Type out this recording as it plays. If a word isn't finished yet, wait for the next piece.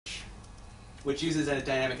which uses a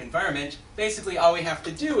dynamic environment, basically all we have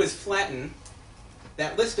to do is flatten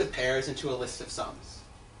that list of pairs into a list of sums,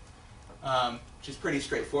 which is pretty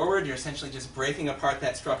straightforward. You're essentially just breaking apart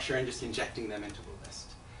that structure and just injecting them into the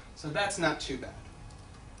list. So that's not too bad.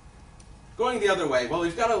 Going the other way, well,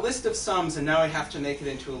 we've got a list of sums, and now we have to make it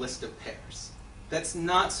into a list of pairs. That's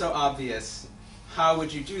not so obvious. How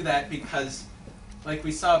would you do that? Because, like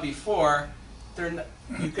we saw before,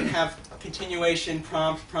 you can have continuation,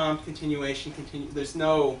 prompt, prompt, continuation, continue. There's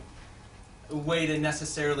no way to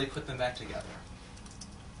necessarily put them back together.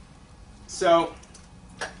 So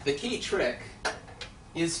the key trick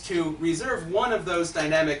is to reserve one of those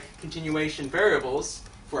dynamic continuation variables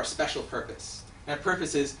for a special purpose. That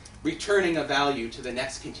purpose is returning a value to the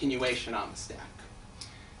next continuation on the stack.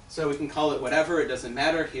 So we can call it whatever, it doesn't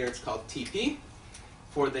matter. Here it's called TP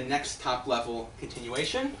for the next top level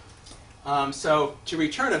continuation. So to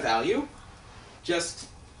return a value, just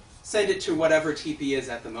send it to whatever TP is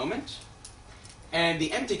at the moment. And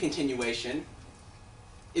the empty continuation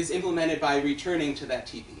is implemented by returning to that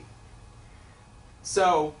TP.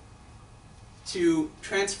 So to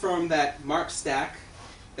transform that mark stack,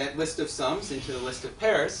 that list of sums, into the list of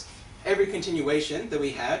pairs, every continuation that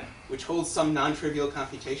we had, which holds some non-trivial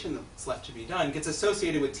computation that's left to be done, gets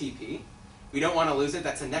associated with TP. We don't want to lose it.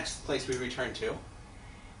 That's the next place we return to.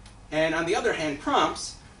 And on the other hand,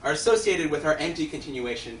 prompts are associated with our empty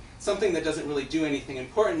continuation, something that doesn't really do anything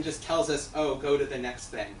important, just tells us, oh, go to the next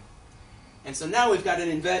thing. And so now we've got an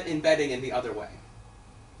embedding in the other way,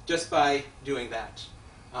 just by doing that.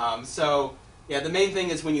 So yeah, the main thing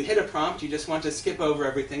is when you hit a prompt, you just want to skip over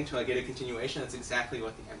everything till I get a continuation. That's exactly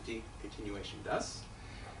what the empty continuation does.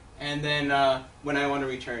 And then when I want to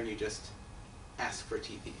return, you just ask for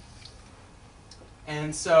TP.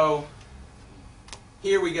 And so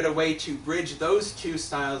here we get a way to bridge those two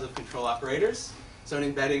styles of control operators. So an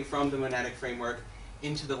embedding from the monadic framework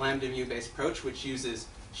into the lambda mu-based approach, which uses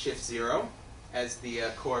shift 0 as the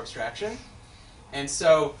core abstraction. And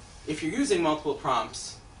so if you're using multiple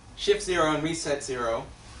prompts, shift 0 and reset 0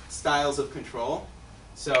 styles of control.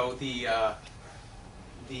 So the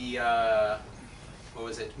what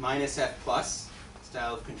was it, minus F plus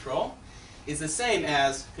style of control is the same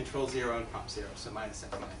as control 0 and prompt 0, so minus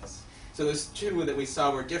F minus. So those two that we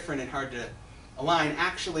saw were different and hard to align.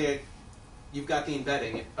 Actually, you've got the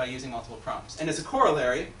embedding by using multiple prompts. And as a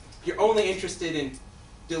corollary, if you're only interested in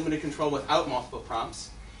delimited control without multiple prompts,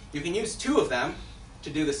 you can use two of them to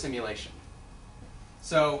do the simulation.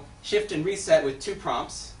 So shift and reset with two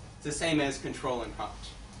prompts is the same as control and prompt.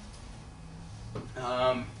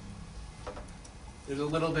 There's a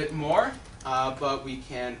little bit more, but we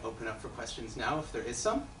can open up for questions now if there is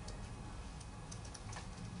some.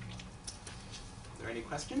 Are there any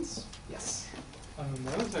questions? Yes? I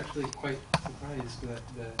was actually quite surprised that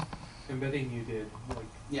the embedding you did, like,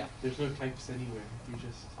 yeah, there's no types anywhere. You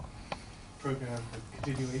just program the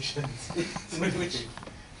continuations. Which,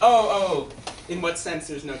 oh, in what sense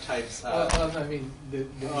there's no types? I mean, the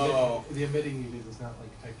embedding you did was not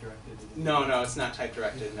like type directed. No, it's not type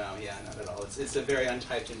directed. No, yeah, not at all. It's a very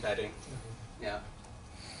untyped embedding. Mm-hmm. Yeah.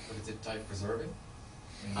 But is it type preserving?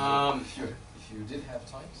 If you did have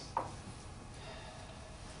types.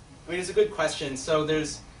 I mean, it's a good question. So there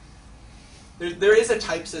is a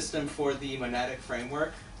type system for the monadic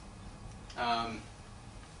framework.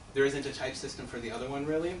 There isn't a type system for the other one,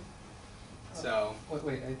 really. So.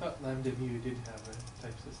 Wait, I thought lambda mu did have a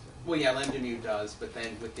type system. Well, yeah, lambda mu does, but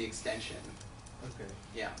then with the extension. Okay.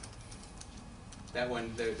 Yeah. That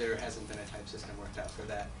one, there hasn't been a type system worked out for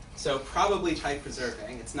that. So probably type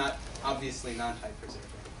preserving. It's not obviously non-type preserving,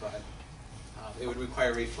 but it would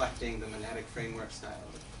require reflecting the monadic framework style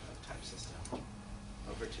of type system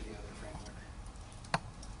over to the other framework.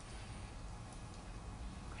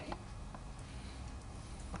 Okay.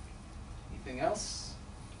 Anything else?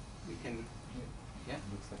 We can. Yeah.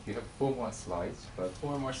 Looks like you have 4 more slides, but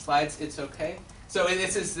 4 more slides. It's okay. So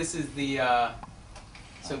this is the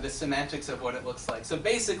so the semantics of what it looks like. So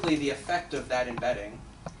basically, the effect of that embedding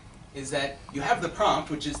is that you have the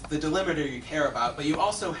prompt, which is the delimiter you care about, but you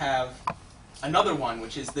also have another one,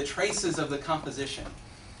 which is the traces of the composition.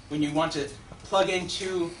 When you want to plug in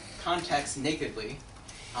two contexts nakedly,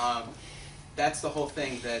 that's the whole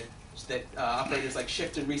thing that operators like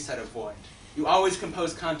shift and reset avoid. You always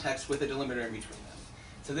compose context with a delimiter in between them.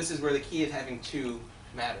 So this is where the key of having two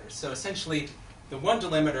matters. So essentially, the one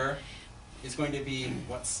delimiter is going to be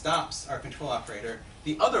what stops our control operator.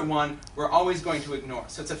 The other one we're always going to ignore.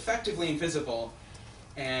 So it's effectively invisible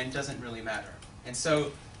and doesn't really matter. And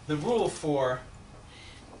so the rule for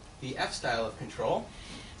the F style of control,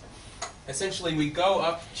 essentially we go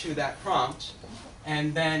up to that prompt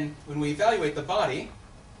And then when we evaluate the body,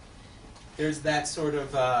 there's that sort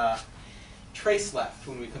of trace left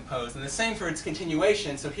when we compose. And the same for its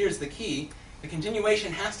continuation. So here's the key. The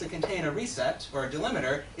continuation has to contain a reset or a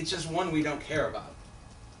delimiter. It's just one we don't care about.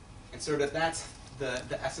 And sort of that's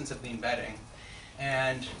the essence of the embedding.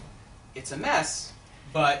 And it's a mess,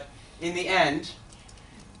 but in the end,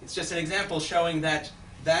 it's just an example showing that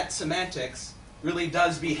that semantics really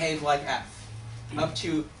does behave like F, up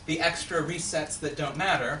to the extra resets that don't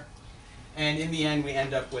matter. And in the end, we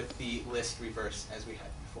end up with the list reverse as we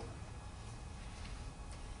had before.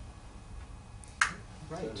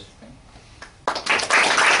 Right.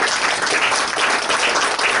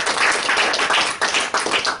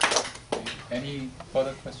 Any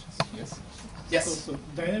further questions? Yes. Yes. So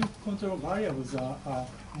dynamic control variables are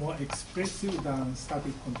more expressive than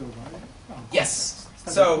static control variables. Yes.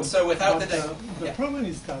 So without the problem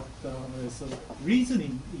is that so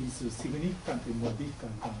reasoning is significantly more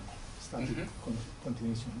difficult than static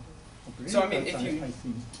continuation operation. So I mean,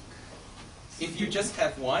 if you just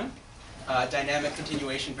have one dynamic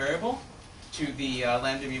continuation variable to the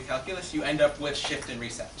lambda mu calculus, you end up with shift and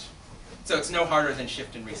reset. So it's no harder than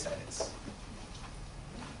shift and reset is.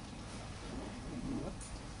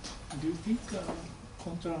 Do you think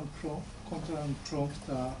control and prompt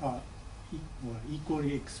are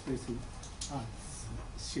equally expressive as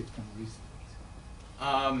shift and reset?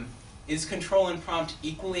 Is control and prompt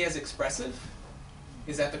equally as expressive?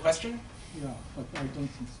 Is that the question? Yeah, but I don't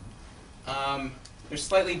think so. They're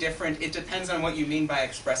slightly different. It depends on what you mean by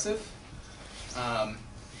expressive.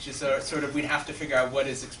 Which is sort of, we'd have to figure out what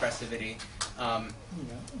is expressivity.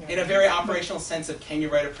 In a very operational sense of, can you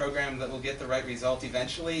write a program that will get the right result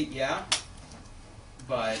eventually? Yeah.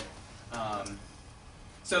 But,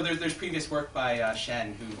 so there's previous work by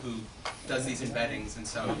Shen who does these embeddings, and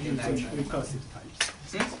so in that using recursive types.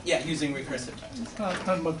 Yeah, using recursive types.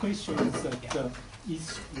 And my question is that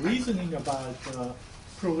is reasoning about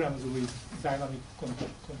programs with dynamic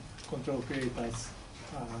control operators.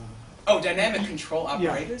 Dynamic control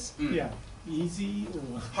operators? Yeah, easy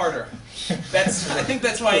or harder. I think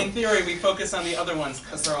that's why in theory we focus on the other ones,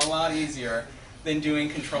 because they're a lot easier than doing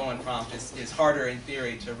control and prompt. It's harder in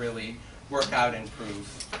theory to really work out and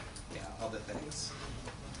prove all the things.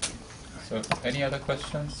 So any other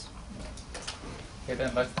questions? Okay,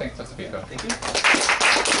 then let's thank the speaker. Thank you.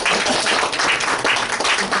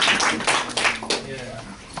 Yeah.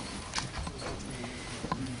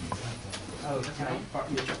 Oh, can I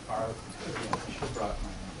borrow? I should have brought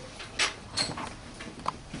mine.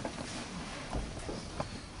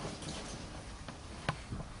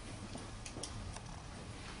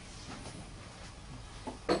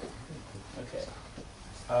 Okay.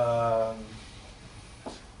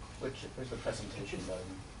 Where's the presentation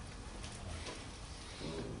button?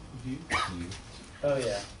 view. Oh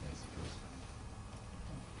yeah.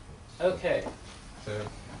 Okay.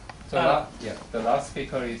 The last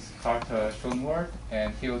speaker is Carter Schonwald,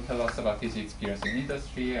 and he will tell us about his experience in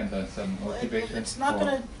industry and then some motivations. It's not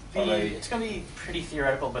going to be. It's going to be pretty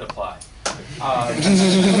theoretical, but apply. Two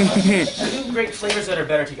great flavors that are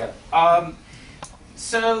better together.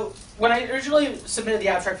 So when I originally submitted the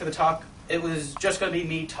abstract for the talk, it was just going to be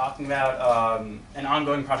me talking about an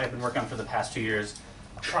ongoing project I've been working on for the past 2 years,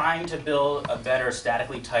 trying to build a better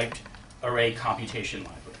statically typed array computation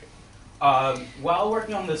library. While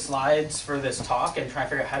working on the slides for this talk and trying to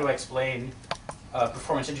figure out how do I explain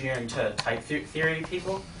performance engineering to type theory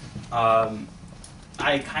people,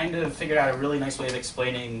 I kind of figured out a really nice way of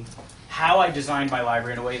explaining how I designed my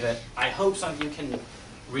library in a way that I hope some of you can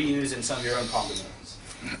reuse in some of your own problem domains.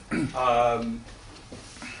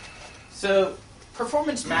 So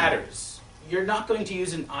performance matters. You're not going to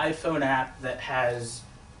use an iPhone app that has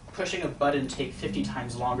pushing a button take 50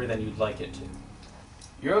 times longer than you'd like it to.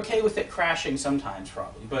 You're okay with it crashing sometimes,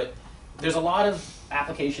 probably, but there's a lot of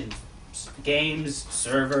applications, games,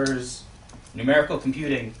 servers, numerical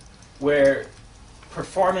computing, where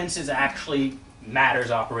performance is actually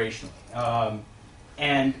matters operationally.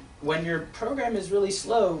 And when your program is really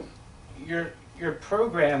slow, your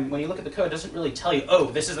program, when you look at the code, doesn't really tell you,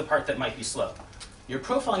 oh, this is the part that might be slow. Your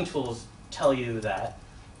profiling tools tell you that,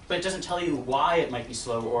 but it doesn't tell you why it might be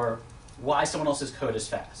slow or why someone else's code is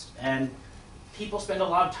fast. And people spend a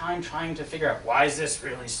lot of time trying to figure out, why is this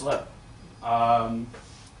really slow?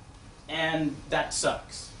 And that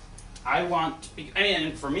sucks.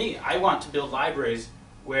 And for me, I want to build libraries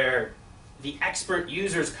where the expert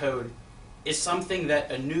user's code is something that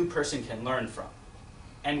a new person can learn from,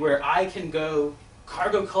 and where I can go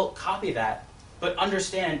cargo copy that, but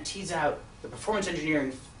understand and tease out the performance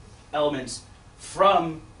engineering elements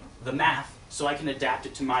from the math so I can adapt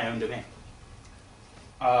it to my own domain.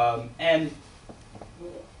 And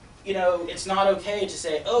you know, it's not okay to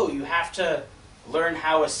say, oh, you have to learn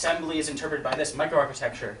how assembly is interpreted by this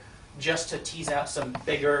microarchitecture just to tease out some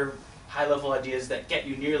bigger, high-level ideas that get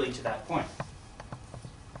you nearly to that point.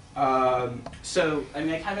 So, I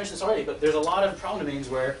mean, I kind of mentioned this already, but there's a lot of problem domains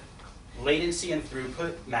where latency and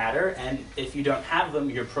throughput matter, and if you don't have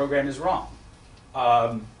them, your program is wrong.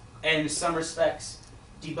 And in some respects,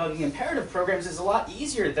 debugging imperative programs is a lot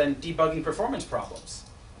easier than debugging performance problems.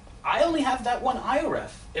 I only have that one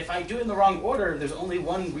IOREF. If I do it in the wrong order, there's only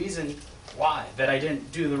one reason why, that I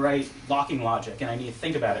didn't do the right locking logic, and I need to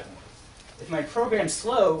think about it more. If my program's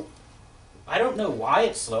slow, I don't know why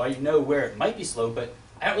it's slow. I know where it might be slow, but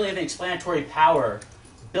I don't really have any explanatory power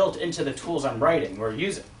built into the tools I'm writing or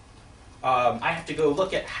using. I have to go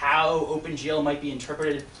look at how OpenGL might be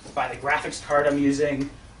interpreted by the graphics card I'm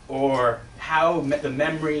using, or how the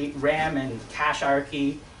memory, RAM, and cache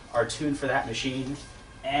hierarchy are tuned for that machine,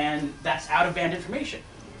 and that's out-of-band information.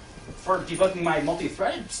 For debugging my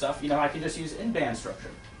multi-threaded stuff, you know, I can just use in-band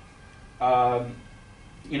structure,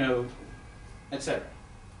 you know, etc.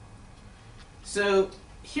 So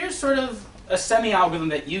here's sort of a semi-algorithm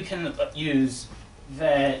that you can use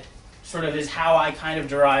that sort of is how I kind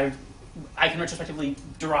of I can retrospectively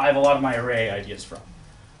derive a lot of my array ideas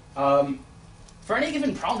from. For any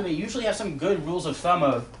given problem, we usually have some good rules of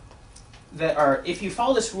thumb that are, if you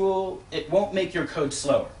follow this rule, it won't make your code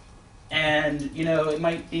slower. And, you know, it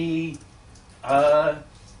might be,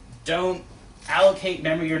 don't allocate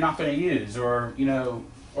memory you're not going to use, or, you know,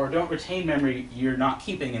 or don't retain memory you're not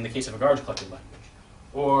keeping in the case of a garbage collector language.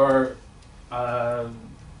 Or,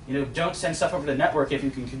 you know, don't send stuff over the network if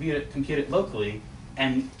you can compute it locally,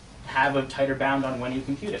 and have a tighter bound on when you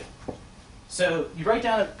compute it. So you write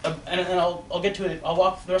down, and I'll get to it. I'll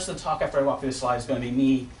walk the rest of the talk after I walk through the slides. Is going to be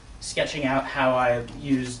me sketching out how I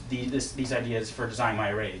use these ideas for designing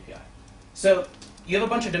my array API. So you have a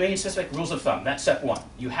bunch of domain-specific rules of thumb. That's step one.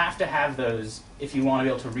 You have to have those if you want to be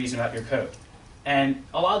able to reason about your code. And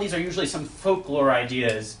a lot of these are usually some folklore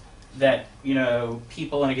ideas that, you know,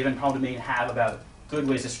 people in a given problem domain have about good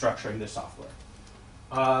ways of structuring their software.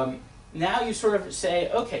 Now you sort of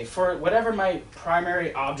say, okay, for whatever my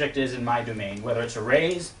primary object is in my domain, whether it's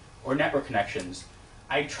arrays or network connections,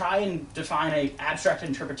 I try and define an abstract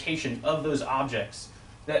interpretation of those objects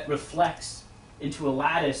that reflects into a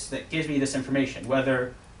lattice that gives me this information.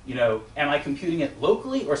 Whether, you know, am I computing it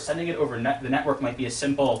locally or sending it over the network might be a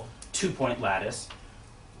simple 2-point lattice,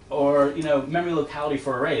 or, you know, memory locality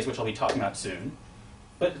for arrays, which I'll be talking about soon.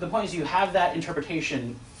 But the point is you have that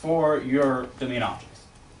interpretation for your domain objects.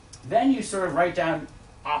 Then you sort of write down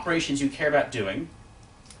operations you care about doing,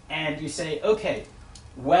 and you say, okay,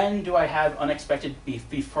 when do I have unexpected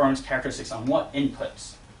performance characteristics on what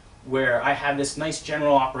inputs, where I have this nice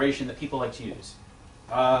general operation that people like to use.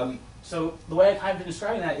 So the way I kind of been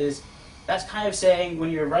describing that is, that's kind of saying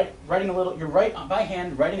when you're writing a little, you're by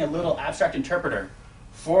hand writing a little abstract interpreter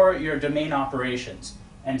for your domain operations,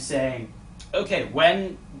 and saying, okay,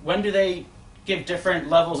 when do they give different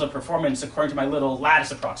levels of performance according to my little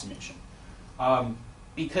lattice approximation.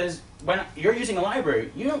 Because when you're using a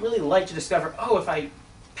library, you don't really like to discover, oh, if I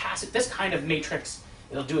pass it this kind of matrix,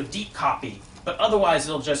 it'll do a deep copy, but otherwise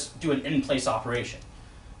it'll just do an in-place operation.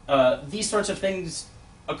 These sorts of things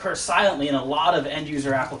occur silently in a lot of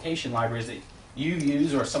end-user application libraries that you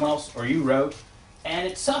use or someone else or you wrote, and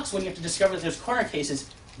it sucks when you have to discover that there's corner cases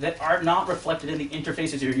that are not reflected in the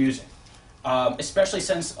interfaces you're using. Especially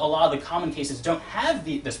since a lot of the common cases don't have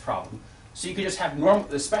this problem. So you could just have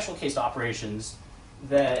the special case operations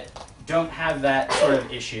that don't have that sort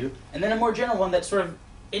of issue, and then a more general one that sort of,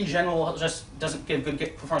 in general, just doesn't give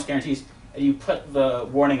good performance guarantees, and you put the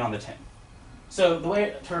warning on the tin. So the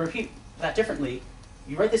way to repeat that differently,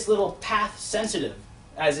 you write this little path sensitive,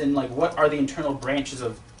 as in like what are the internal branches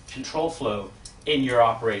of control flow in your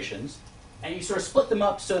operations, and you sort of split them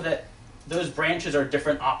up so that those branches are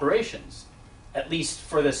different operations, at least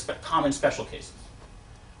for the common special cases.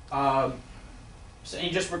 So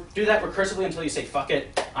you just do that recursively until you say, fuck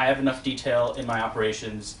it, I have enough detail in my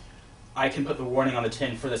operations. I can put the warning on the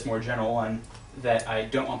tin for this more general one that I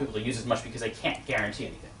don't want people to use as much because I can't guarantee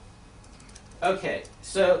anything. Okay,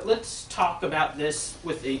 so let's talk about this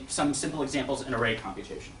with some simple examples in array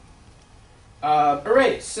computation.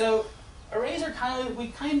 Arrays. So arrays are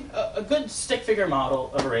a good stick figure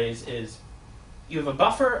model of arrays is you have a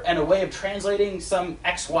buffer and a way of translating some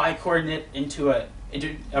XY coordinate into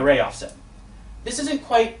array offset. This isn't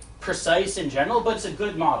quite precise in general, but it's a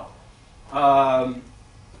good model.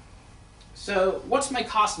 So what's my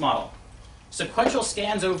cost model? Sequential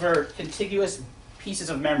scans over contiguous pieces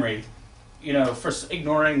of memory, you know, for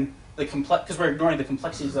ignoring the because we're ignoring the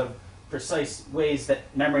complexities of precise ways that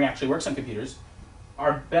memory actually works on computers,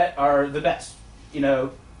 are the best. You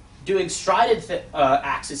know, doing strided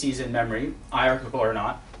axes in memory, hierarchical or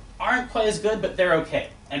not, aren't quite as good, but they're okay.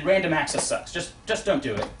 And random access sucks. Just don't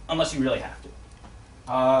do it unless you really have to.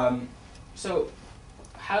 So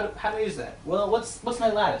how do I use that? Well, what's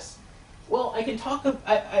my lattice? Well, I can talk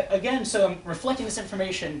again. So I'm reflecting this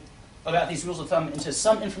information about these rules of thumb into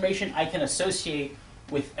some information I can associate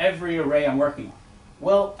with every array I'm working on.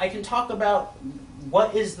 Well, I can talk about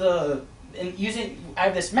what is I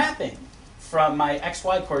have this mapping from my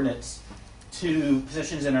XY coordinates to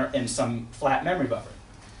positions in some flat memory buffer.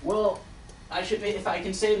 Well, if I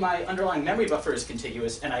can say my underlying memory buffer is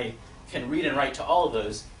contiguous and I can read and write to all of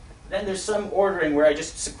those, then there's some ordering where I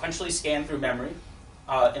just sequentially scan through memory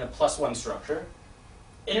in a +1 structure.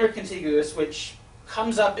 Intercontiguous, which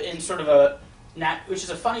comes up in sort of which is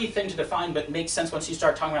a funny thing to define, but makes sense once you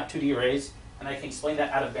start talking about 2D arrays, and I can explain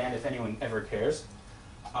that out of band if anyone ever cares.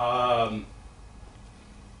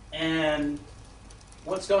 And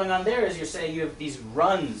what's going on there is you're saying you have these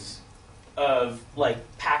runs of like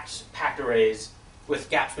packed arrays with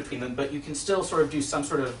gaps between them, but you can still sort of do some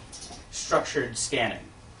sort of structured scanning.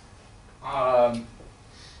 And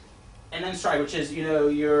then stride, which is, you know,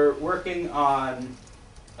 you're working on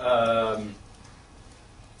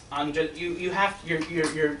you have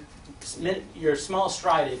your small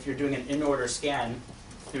stride, if you're doing an in-order scan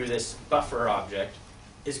through this buffer object,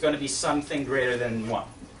 is going to be something greater than 1.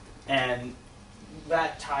 And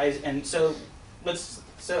that ties, and so this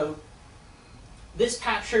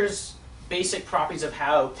captures basic properties of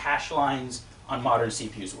how cache lines on modern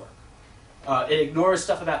CPUs work. It ignores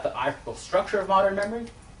stuff about the hierarchical structure of modern memory,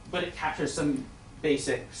 but it captures some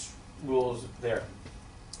basic rules there.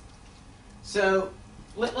 So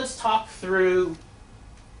let's talk through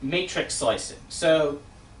matrix slicing. So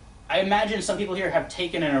I imagine some people here have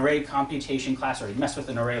taken an array computation class or messed with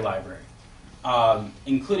an array library,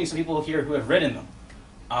 including some people here who have written them.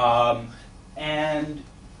 And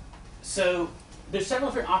so there's several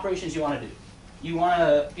different operations you want to do. You want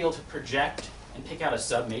to be able to project and pick out a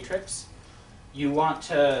submatrix. You want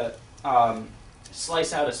to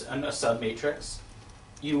slice out a submatrix.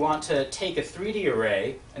 You want to take a 3D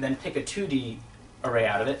array and then pick a 2D array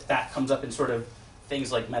out of it. That comes up in sort of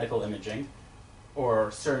things like medical imaging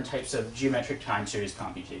or certain types of geometric time series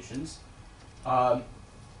computations.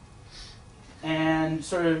 And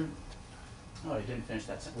sort of, oh, I didn't finish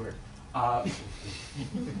that word.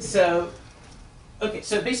 So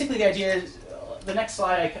basically the idea is, the next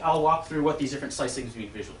slide I'll walk through what these different slicings mean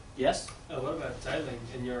visually. Yes? Oh, what about tiling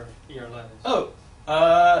in your lattice? Oh,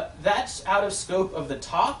 that's out of scope of the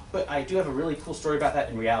talk, but I do have a really cool story about that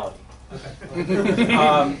in reality. Okay.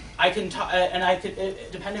 I can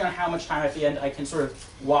depending on how much time at the end, I can sort of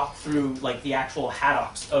walk through like the actual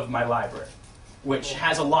haddocks of my library, which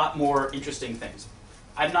has a lot more interesting things.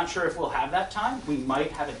 I'm not sure if we'll have that time. We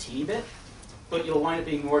might have a teeny bit, but you'll wind up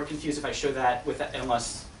being more confused if I show that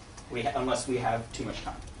unless we have too much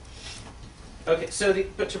time. Okay,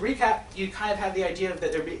 but to recap, you kind of have the idea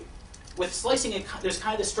that with slicing, there's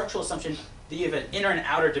kind of this structural assumption that you have an inner and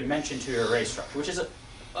outer dimension to your array structure,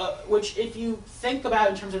 which if you think about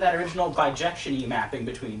in terms of that original bijection-y mapping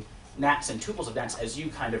between nats and tuples of nats as you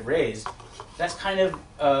kind of raised, that's kind of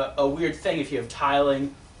a weird thing if you have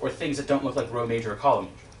tiling or things that don't look like row major or column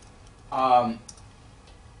major.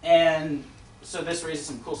 And so this raises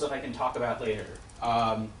some cool stuff I can talk about later.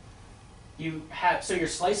 So you're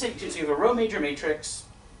slicing, so you have a row major matrix.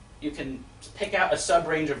 You can pick out a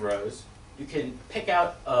sub-range of rows. You can pick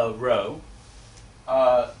out a row.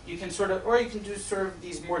 You can do sort of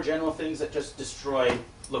these more general things that just destroy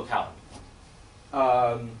locality.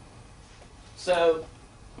 So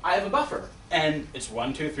I have a buffer, and it's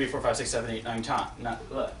 1, 2, 3, 4, 5, 6, 7, 8, 9 times.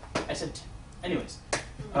 I said, anyways,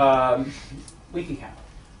 we can count.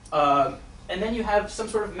 And then you have some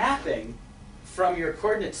sort of mapping from your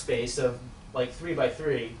coordinate space of like 3 by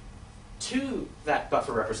 3 to that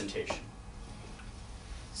buffer representation.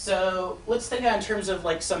 So let's think out in terms of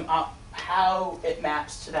like how it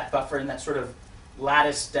maps to that buffer in that sort of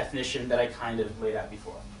lattice definition that I kind of laid out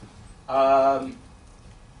before.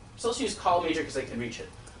 So let's use column major because I can reach it.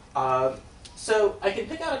 So I can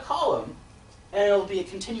pick out a column, and it'll be a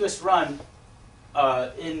continuous run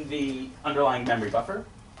in the underlying memory buffer.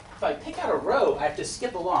 If I pick out a row, I have to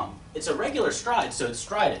skip along. It's a regular stride, so it's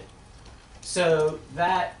strided. So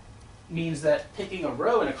that means that picking a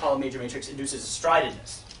row in a column major matrix induces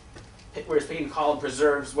stridedness, whereas picking a column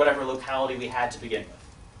preserves whatever locality we had to begin with.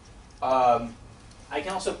 I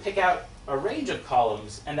can also pick out a range of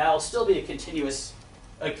columns, and that'll still be a continuous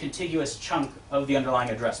a contiguous chunk of the underlying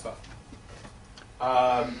address buffer.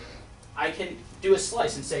 I can do a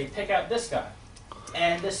slice and say, pick out this guy.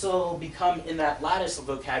 And this will become, in that lattice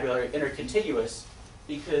vocabulary, intercontiguous,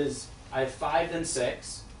 because I have 5 and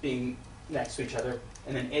 6 being next to each other,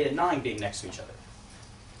 and then 8 and 9 being next to each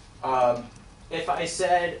other. If I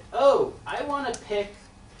said, oh, I want to pick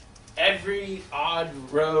every odd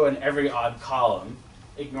row and every odd column,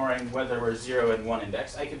 ignoring whether we're 0 and 1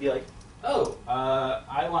 index, I could be like, oh,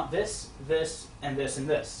 I want this, this, and this, and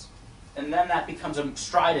this. And then that becomes a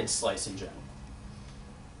strided slice in general.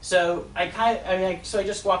 So I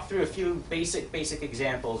just walked through a few basic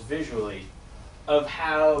examples visually of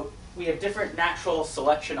how we have different natural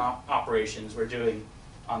selection operations we're doing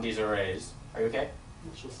on these arrays. Are you okay?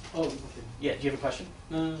 Oh, okay. Yeah, do you have a question?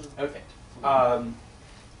 No. Okay.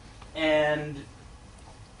 And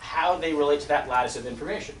how they relate to that lattice of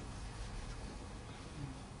information.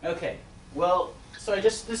 Okay, well, so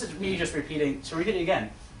this is me just repeating, so repeat it again.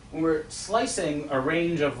 When we're slicing a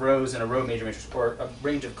range of rows in a row major matrix, or a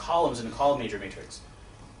range of columns in a column major matrix,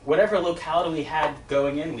 whatever locality we had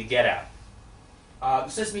going in, we get out.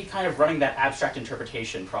 So this is me kind of running that abstract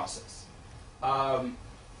interpretation process.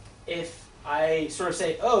 If I sort of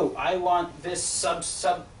say, oh, I want this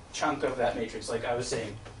sub chunk of that matrix, like I was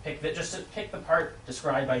saying, just to pick the part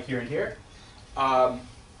described by here and here,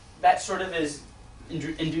 that sort of is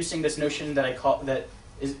inducing this notion that I call that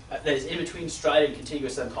is in between strided and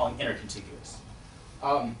contiguous that I'm calling intercontiguous.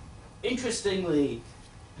 Interestingly,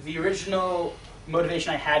 the original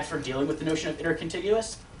motivation I had for dealing with the notion of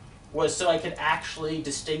intercontiguous was so I could actually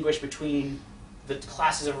distinguish between the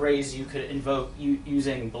classes of arrays you could invoke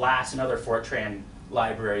using BLAS and other Fortran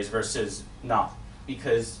libraries versus not.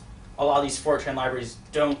 Because a lot of these Fortran libraries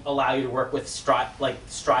don't allow you to work with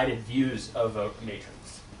strided views of a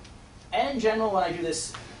matrix. And in general, when I do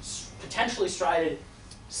this potentially strided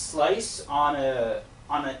slice on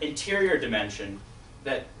an interior dimension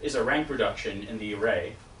that is a rank reduction in the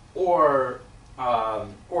array, or a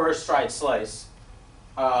stride slice,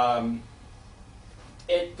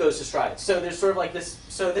 it goes to stride. So there's sort of like this.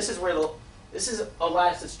 So this is where this is a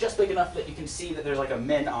lattice that's just big enough that you can see that there's like a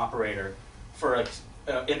min operator for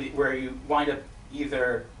where you wind up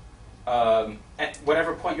either at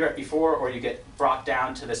whatever point you're at before, or you get brought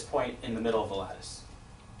down to this point in the middle of the lattice.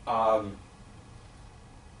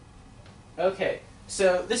 Okay,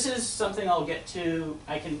 so this is something I'll get to.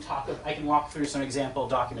 I can walk through some example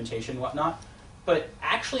documentation and whatnot. But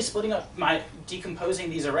actually splitting up decomposing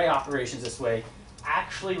these array operations this way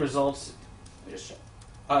actually results. Let me just check.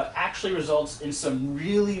 Actually results in some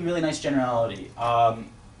really nice generality,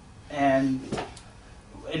 and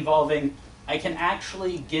involving I can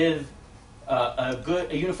actually give a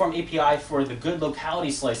uniform API for the good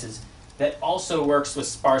locality slices that also works with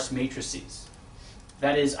sparse matrices.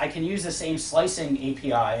 That is, I can use the same slicing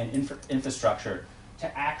API and infrastructure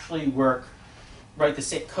to actually write the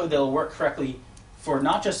same code that will work correctly for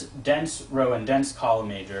not just dense row and dense column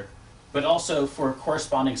major, but also for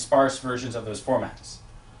corresponding sparse versions of those formats,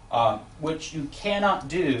 which you cannot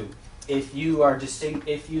do if you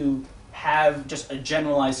you have just a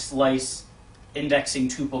generalized slice indexing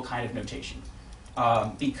tuple kind of notation,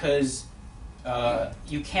 because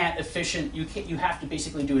you have to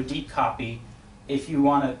basically do a deep copy if you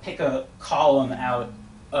want to pick a column out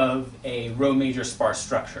of a row major sparse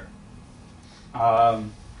structure. Let's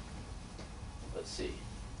see.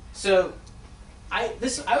 So I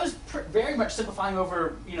was very much simplifying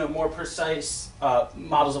over more precise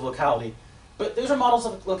models of locality, but those are models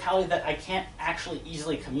of locality that I can't actually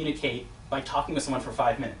easily communicate by talking with someone for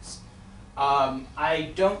 5 minutes.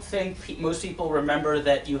 I don't think most people remember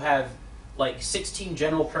that you have like 16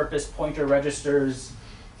 general purpose pointer registers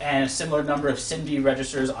and a similar number of SIMD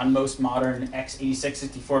registers on most modern x86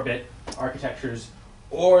 64-bit architectures,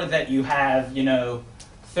 or that you have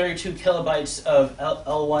 32 kilobytes of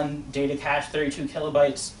L1 data cache, 32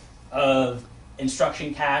 kilobytes of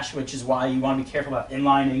instruction cache, which is why you want to be careful about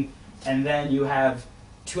inlining, and then you have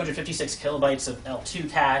 256 kilobytes of L2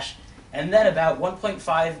 cache, and then about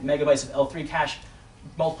 1.5 megabytes of L3 cache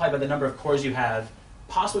multiplied by the number of cores you have,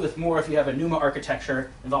 possibly with more if you have a NUMA architecture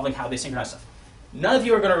involving how they synchronize stuff. None of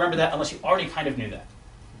you are going to remember that unless you already kind of knew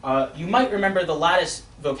that. You might remember the lattice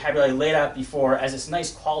vocabulary laid out before as this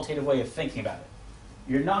nice qualitative way of thinking about it.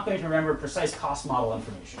 You're not going to remember precise cost model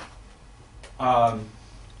information.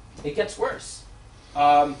 It gets worse.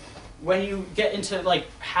 When you get into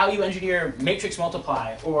how you engineer matrix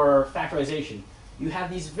multiply or factorization, you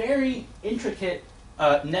have these very intricate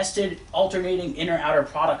nested alternating inner-outer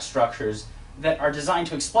product structures that are designed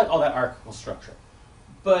to exploit all that hierarchical structure.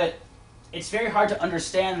 But it's very hard to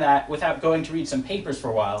understand that without going to read some papers for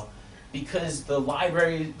a while, because the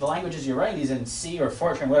languages you're writing these in, C or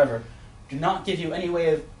Fortran, whatever, do not give you any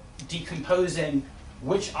way of decomposing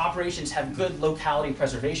which operations have good locality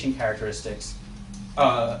preservation characteristics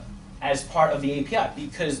as part of the API.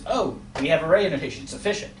 Because, oh, we have array notation, it's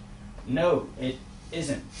efficient. No, it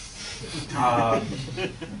isn't.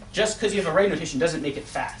 Just because you have array notation doesn't make it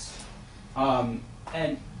fast.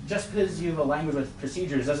 And just because you have a language with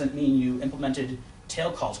procedures doesn't mean you implemented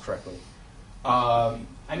tail calls correctly. I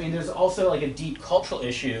mean, there's also like a deep cultural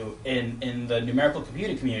issue in the numerical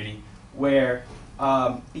computing community where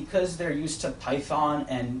because they're used to Python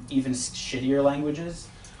and even shittier languages,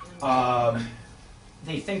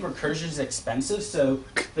 they think recursion is expensive, so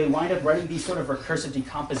they wind up writing these sort of recursive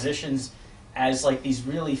decompositions as like these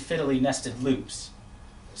really fiddly nested loops.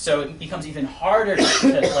 So it becomes even harder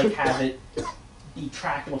to like have it be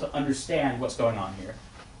trackable to understand what's going on here,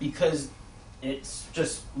 because it's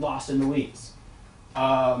just lost in the weeds.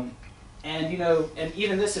 And you know, and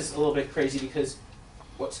even this is a little bit crazy because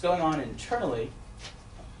what's going on internally.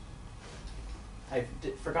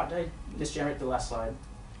 Did I misgenerate the last slide?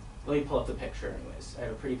 Let me pull up the picture anyways. I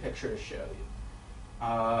have a pretty picture to show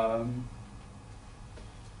you.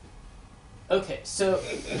 Okay, so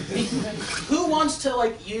who wants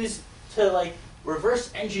to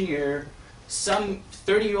reverse engineer some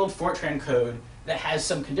 30-year-old Fortran code that has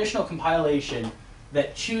some conditional compilation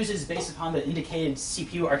that chooses based upon the indicated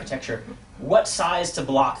CPU architecture what size to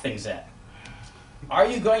block things at? Are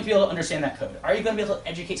you going to be able to understand that code? Are you going to be able to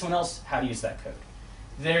educate someone else how to use that code?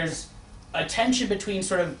 There's a tension between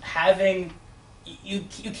sort of having, you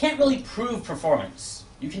can't really prove performance.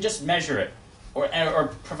 You can just measure it or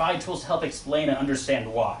provide tools to help explain and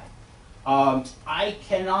understand why. I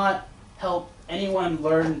cannot help anyone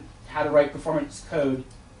learn how to write performance code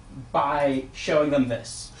by showing them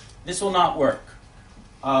this. This will not work.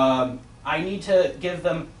 I need to give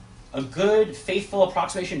them a good, faithful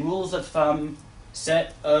approximation, rules of thumb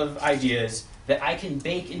set of ideas that I can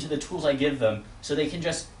bake into the tools I give them so they can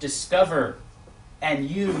just discover and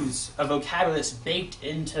use a vocabulary that's baked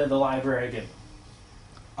into the library I give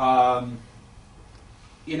them.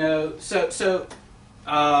 You know,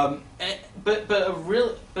 but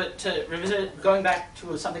to revisit, going back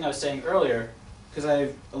to something I was saying earlier, because I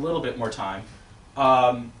have a little bit more time,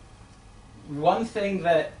 one thing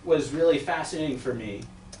that was really fascinating for me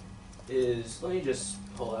is, let me just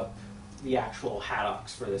pull up the actual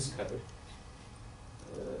haddocks for this code.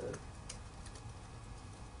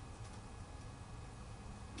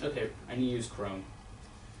 Okay, I need to use Chrome.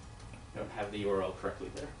 I don't have the URL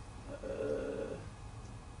correctly there.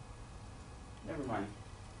 Never mind.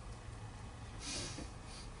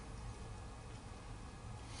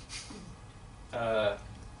 That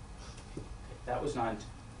was not...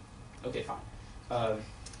 Okay, fine. Yeah,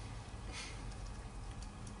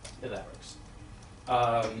 that works.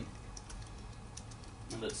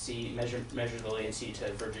 Let's see, measure the latency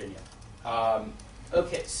to Virginia.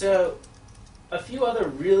 Okay, so a few other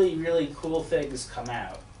really, really cool things come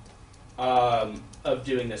out of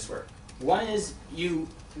doing this work. One is you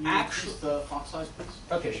actually... the font size, please?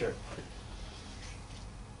 Okay, sure.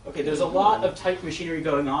 Okay, there's a lot of type machinery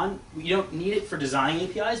going on. You don't need it for designing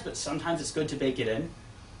APIs, but sometimes it's good to bake it in.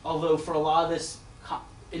 Although for a lot of this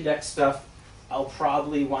index stuff, I'll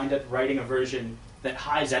probably wind up writing a version that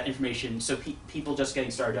hides that information so people just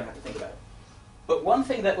getting started don't have to think about it. But one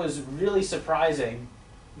thing that was really surprising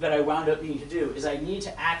that I wound up needing to do is I need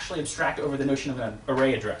to actually abstract over the notion of an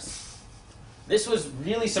array address. This was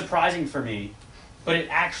really surprising for me, but it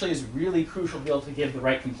actually is really crucial to be able to give the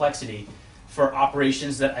right complexity for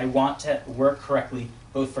operations that I want to work correctly,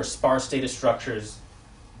 both for sparse data structures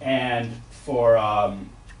and for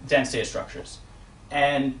dense data structures.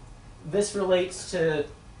 And this relates to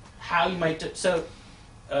how you might do, so,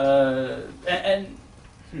 I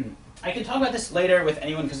can talk about this later with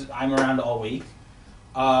anyone because I'm around all week.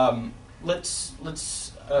 Let's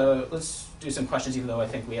do some questions, even though I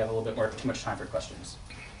think we have a little bit too much time for questions.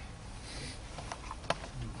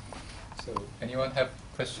 So, anyone have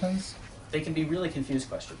questions? They can be really confused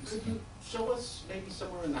questions. Could you show us maybe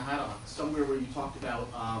somewhere in the haddock, somewhere where you talked about,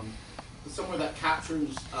 somewhere that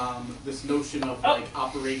captures this notion of like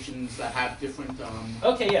operations that have different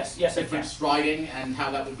Okay, yes, different striding and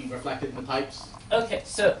how that would be reflected in the types? Okay,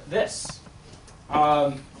 so this.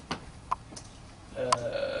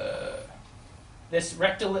 This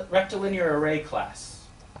rectilinear array class.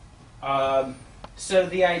 So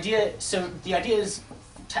the idea is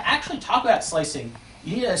to actually talk about slicing,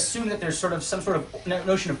 you need to assume that there's sort of some sort of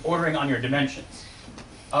notion of ordering on your dimensions.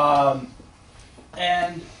 And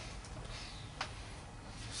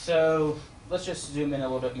So let's just zoom in a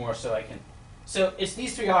little bit more so I can. So it's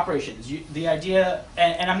these three operations. The idea,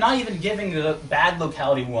 and I'm not even giving the bad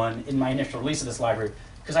locality one in my initial release of this library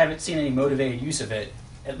because I haven't seen any motivated use of it,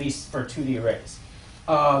 at least for 2D arrays.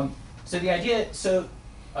 So the idea,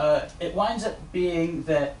 it winds up being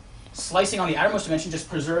that slicing on the outermost dimension just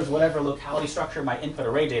preserves whatever locality structure my input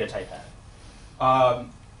array data type had.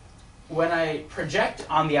 When I project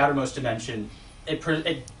on the outermost dimension,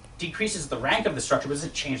 it decreases the rank of the structure, but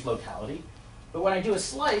doesn't change locality. But when I do a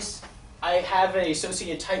slice, I have an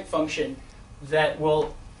associated type function that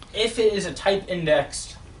will, if it is a type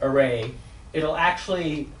indexed array, it'll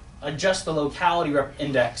actually adjust the locality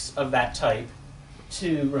index of that type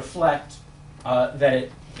to reflect that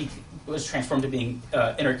it was transformed to being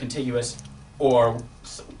intercontiguous or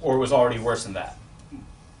was already worse than that.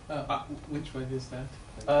 Which one is that?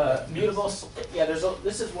 Mutable, yeah,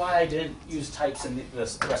 this is why I didn't use types in the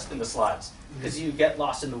rest in the slides, because you get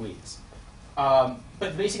lost in the weeds.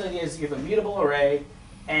 But basically the idea is you have a mutable array,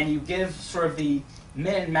 and you give sort of the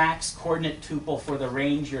min and max coordinate tuple for the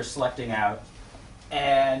range you're selecting out.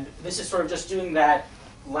 And this is sort of just doing that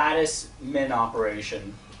lattice min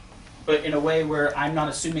operation, but in a way where I'm not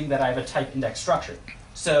assuming that I have a type index structure.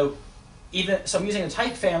 So I'm using the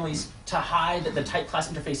type families to hide that the type class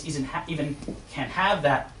interface even can have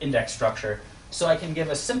that index structure, so I can give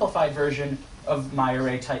a simplified version of my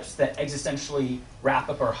array types that existentially wrap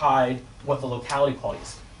up or hide what the locality quality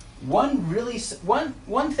is.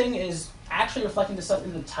 One thing is actually reflecting this up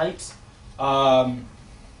in the types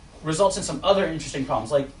results in some other interesting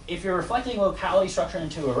problems. Like if you're reflecting locality structure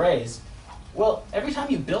into arrays, well, every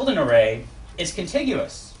time you build an array, it's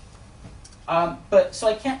contiguous. So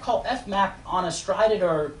I can't call fmap on a strided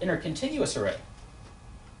or intercontiguous array.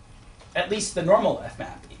 At least the normal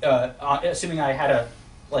fmap, assuming I had a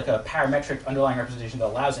parametric underlying representation that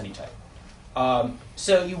allows any type.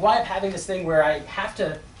 So you wind up having this thing where I have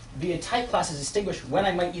to be a type class to distinguish when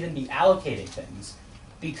I might even be allocating things,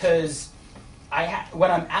 because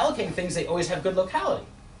when I'm allocating things, they always have good locality,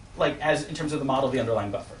 like as in terms of the model of the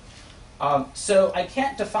underlying buffer. So I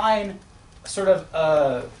can't define sort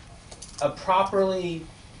of a properly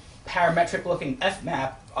parametric-looking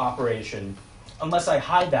fmap operation unless I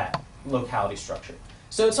hide that locality structure.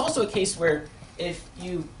 So it's also a case where if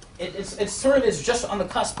it sort of is just on the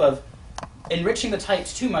cusp of enriching the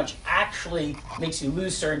types too much actually makes you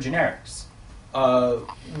lose certain generics.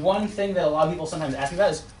 One thing that a lot of people sometimes ask me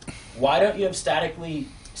about is, why don't you have statically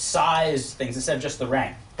sized things instead of just the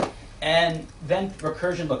rank? And then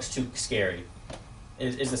recursion looks too scary,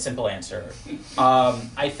 is the simple answer.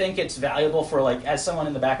 I think it's valuable for, like, as someone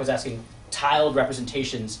in the back was asking, tiled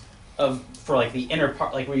representations for like the inner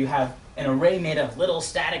part, like where you have an array made of little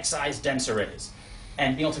static sized dense arrays,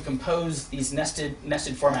 and being able to compose these nested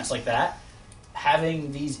formats like that,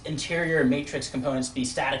 having these interior matrix components be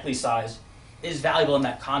statically sized is valuable in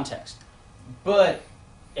that context. But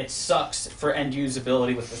it sucks for end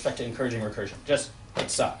usability with respect to encouraging recursion. Just, it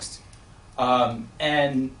sucks.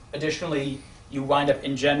 And additionally, you wind up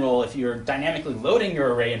in general, if you're dynamically loading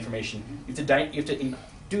your array information, you have to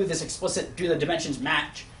do this explicit, do the dimensions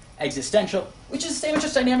match existential, which is the same as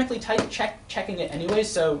just dynamically checking it anyway,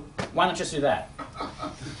 so why not just do that?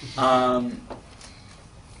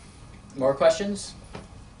 More questions?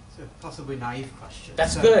 It's a possibly naive question.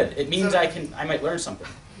 That's good. It means I might learn something.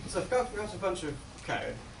 So if I've got a bunch of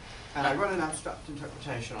code, and I run an abstract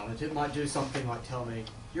interpretation on it, it might do something like tell me,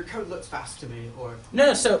 your code looks fast to me, or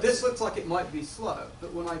so this looks like it might be slow.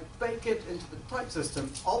 But when I bake it into the type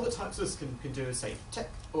system, all the type system can do is say tick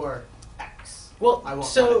or X. Well, I want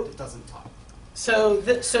so that doesn't type. So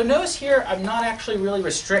notice here, I'm not actually really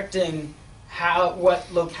restricting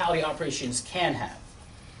what locality operations can have.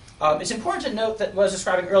 It's important to note that what I was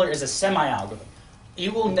describing earlier is a semi-algorithm.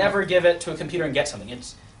 You will never give it to a computer and get something.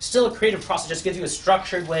 It's still a creative process. It just gives you a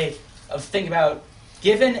structured way of thinking about,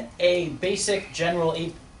 given a basic general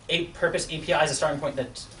purpose API as a starting point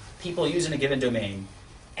that people use in a given domain,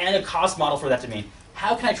 and a cost model for that domain,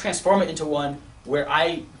 how can I transform it into one where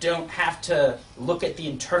I don't have to look at the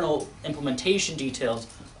internal implementation details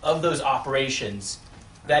of those operations?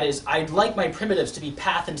 That is, I'd like my primitives to be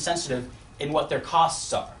path insensitive in what their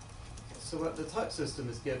costs are. So what the type system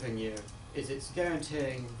is giving you is it's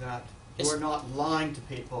guaranteeing that you're not lying to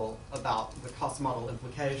people about the cost model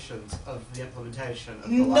implications of the implementation of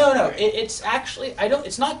the library. No, it's actually,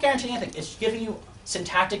 it's not guaranteeing anything. It's giving you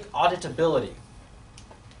syntactic auditability.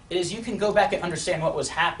 It is, you can go back and understand what was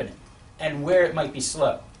happening and where it might be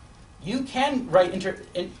slow. You can write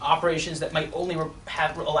operations that might only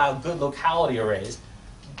allow good locality arrays,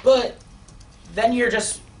 but then you're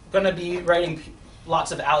just going to be writing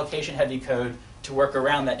lots of allocation-heavy code to work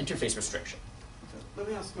around that interface restriction. Let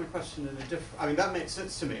me ask my question in a different. I mean, that makes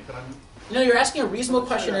sense to me, but I'm. No, you're asking a reasonable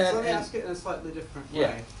question. So let me ask it in a slightly different way.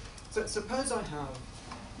 Yeah. So suppose I have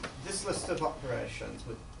this list of operations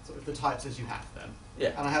with sort of the types as you have them,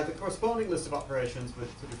 Yeah. and I have the corresponding list of operations with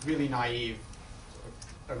sort of really naive sort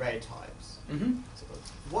of array types. Mm-hmm. So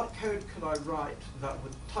what code could I write that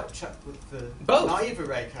would type check with the Both. naive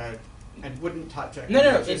array code and wouldn't type check? No,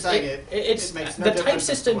 no, with the- it's, you're saying it's it makes no the type difference as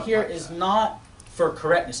to system what here type is check. not for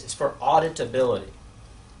correctness; it's for auditability.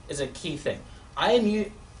 Is a key thing. For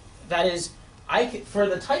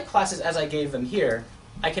the type classes as I gave them here,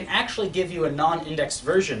 I can actually give you a non-indexed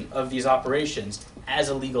version of these operations as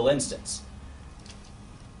a legal instance.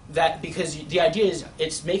 Because the idea is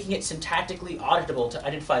it's making it syntactically auditable to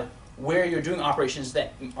identify where you're doing operations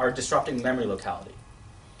that are disrupting memory locality.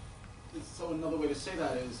 So another way to say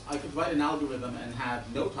that is I could write an algorithm and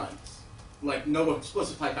have no types, like no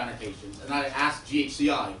explicit type annotations, and I ask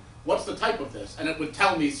GHCI, what's the type of this? And it would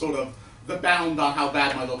tell me sort of the bound on how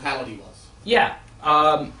bad my locality was. Yeah,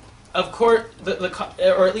 of course,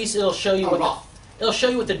 or at least it'll show you it'll show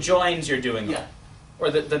you what the joins you're doing Yeah. are,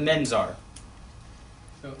 or the mins are.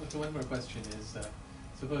 So one more question is,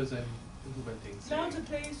 suppose I'm implementing, say... Sounds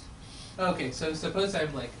please. Okay, so suppose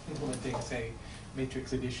I'm like implementing, say,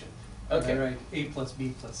 matrix addition. Okay. And I write A plus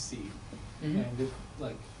B plus C. Mm-hmm. And if,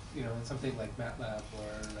 like, you know, in something like MATLAB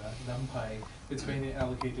or NumPy, it's going to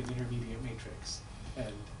allocate an intermediate matrix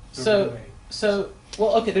and throw it away.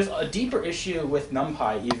 Well, okay, there's a deeper issue with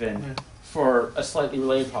NumPy even for a slightly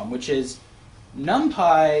related problem, which is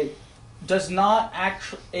NumPy does not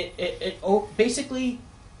actually, basically,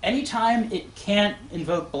 anytime it can't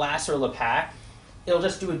invoke BLAS or LPACK, it'll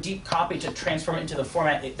just do a deep copy to transform it into the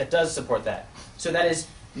format that does support that. So that is,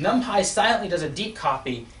 NumPy silently does a deep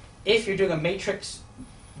copy if you're doing a matrix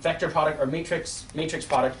vector product or matrix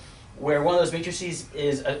product where one of those matrices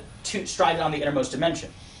is strided on the innermost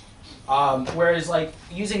dimension. Whereas, like,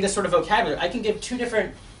 using this sort of vocabulary, I can give two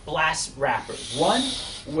different BLAS wrappers. One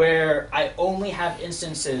where I only have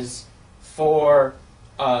instances for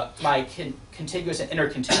my contiguous and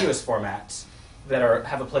intercontiguous formats that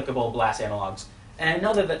have applicable BLAS analogs, and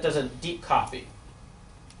another that does a deep copy.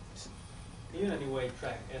 Can you in any way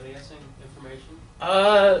track aliasing information?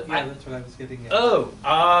 Yeah, that's what I was getting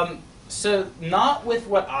at. So not with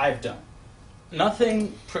what I've done.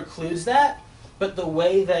 Nothing precludes that, but the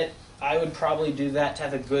way that I would probably do that to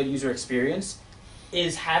have a good user experience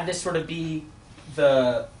is have this sort of be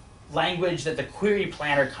the language that the query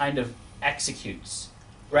planner kind of executes,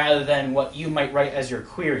 rather than what you might write as your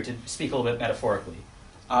query, to speak a little bit metaphorically.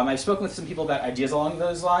 I've spoken with some people about ideas along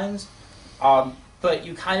those lines, but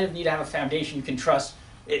you kind of need to have a foundation you can trust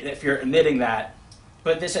if you're emitting that.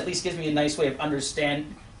 But this at least gives me a nice way of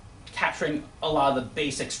capturing a lot of the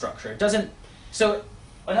basic structure. It doesn't. So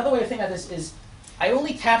another way of thinking about this is I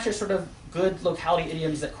only capture sort of good locality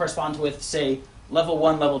idioms that correspond with, say, level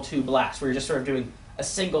 1, level 2 BLAS, where you're just sort of doing a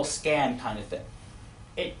single scan kind of thing.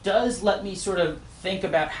 It does let me sort of think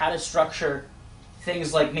about how to structure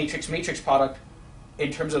things like matrix product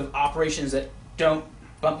in terms of operations that don't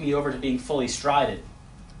bump me over to being fully strided.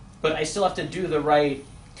 But I still have to do the right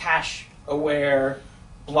cache-aware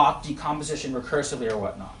block decomposition recursively or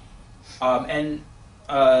whatnot.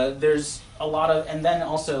 There's a lot of, and then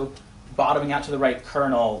also bottoming out to the right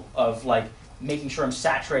kernel of like making sure I'm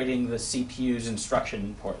saturating the CPU's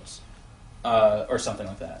instruction ports or something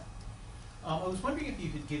like that. I was wondering if you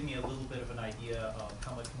could give me a little bit of an idea of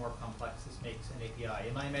how much more complex this makes an API.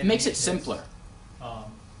 It makes it simpler.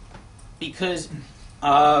 Because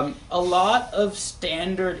a lot of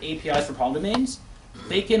standard APIs for problem domains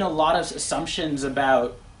bake in a lot of assumptions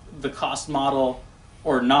about the cost model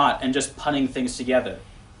or not and just punning things together.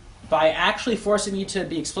 By actually forcing me to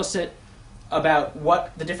be explicit about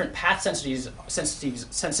what the different path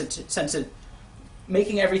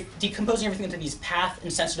decomposing everything into these path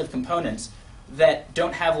insensitive components that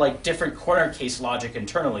don't have like different corner case logic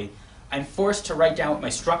internally, I'm forced to write down what my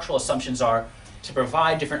structural assumptions are to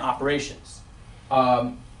provide different operations.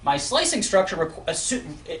 My slicing structure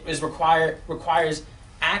requires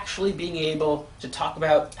actually being able to talk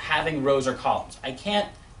about having rows or columns. I can't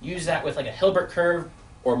use that with like a Hilbert curve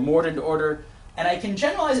or Mordant order, and I can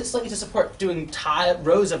generalize it slightly to support doing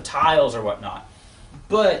rows of tiles or whatnot.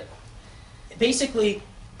 But basically,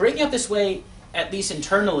 breaking up this way, at least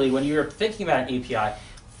internally, when you're thinking about an API,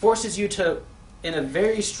 forces you to, in a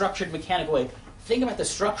very structured mechanical way, think about the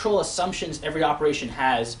structural assumptions every operation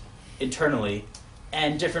has internally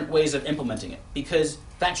and different ways of implementing it. Because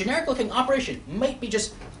that generic-looking operation might be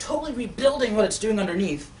just totally rebuilding what it's doing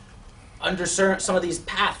underneath under some of these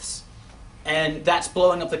paths. And that's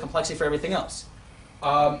blowing up the complexity for everything else.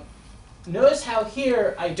 Notice how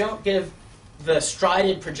here I don't give the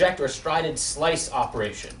strided project or strided slice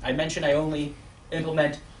operation. I mentioned I only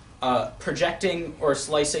implement projecting or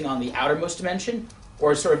slicing on the outermost dimension,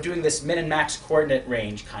 or sort of doing this min and max coordinate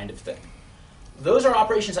range kind of thing. Those are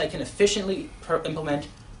operations I can efficiently implement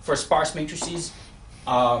for sparse matrices.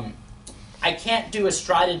 I can't do a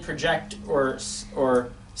strided project or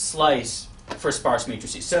slice for sparse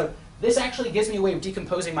matrices. So this actually gives me a way of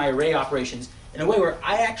decomposing my array operations in a way where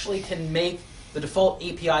I actually can make the default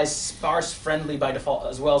APIs sparse friendly by default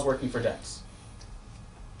as well as working for dense.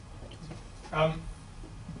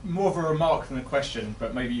 More of a remark than a question,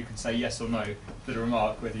 but maybe you can say yes or no to the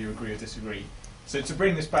remark, whether you agree or disagree. So to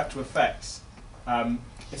bring this back to effects,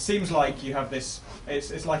 it seems like you have this,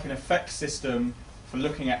 it's like an effects system for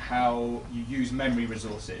looking at how you use memory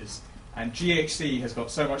resources, and GHC has got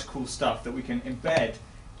so much cool stuff that we can embed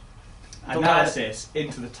analysis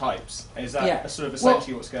into the types. Is that sort of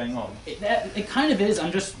essentially what's going on? It kind of is.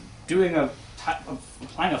 I'm just doing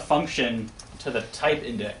applying a function to the type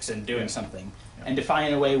index and doing something, and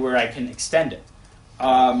defining a way where I can extend it.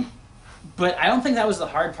 But I don't think that was the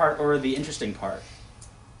hard part or the interesting part.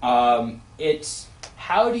 It's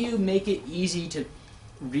how do you make it easy to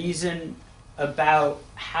reason about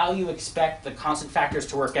how you expect the constant factors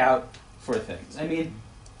to work out for things. I mean,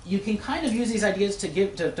 you can kind of use these ideas to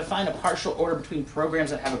define a partial order between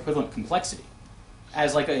programs that have equivalent complexity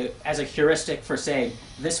as a heuristic for saying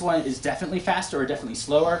this one is definitely faster or definitely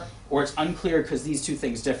slower, or it's unclear because these two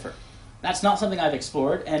things differ. That's not something I've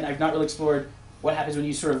explored, and I've not really explored what happens when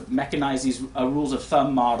you sort of mechanize these rules of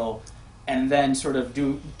thumb model and then sort of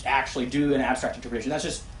actually do an abstract interpretation. That's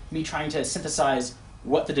just me trying to synthesize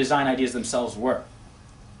what the design ideas themselves were.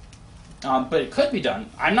 But it could be done.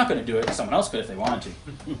 I'm not going to do it. Someone else could if they wanted to.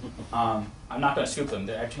 I'm not going to scoop them.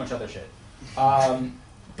 They have too much other shit.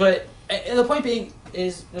 But the point being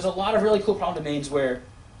is there's a lot of really cool problem domains where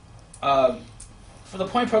for the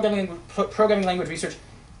point programming language research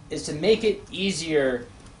is to make it easier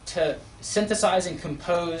to synthesize and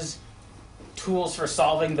compose tools for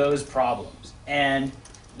solving those problems. And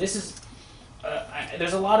this is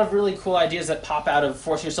there's a lot of really cool ideas that pop out of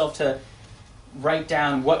forcing yourself to write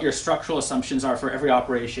down what your structural assumptions are for every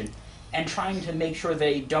operation and trying to make sure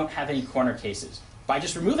they don't have any corner cases by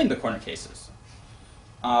just removing the corner cases.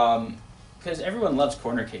 Because everyone loves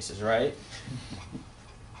corner cases, right?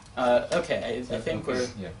 Okay, I think we're...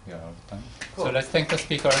 Yeah, out of time. Cool. So let's thank the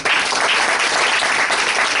speaker.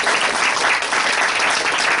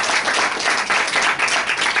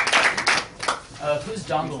 Whose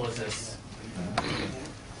dongle is this?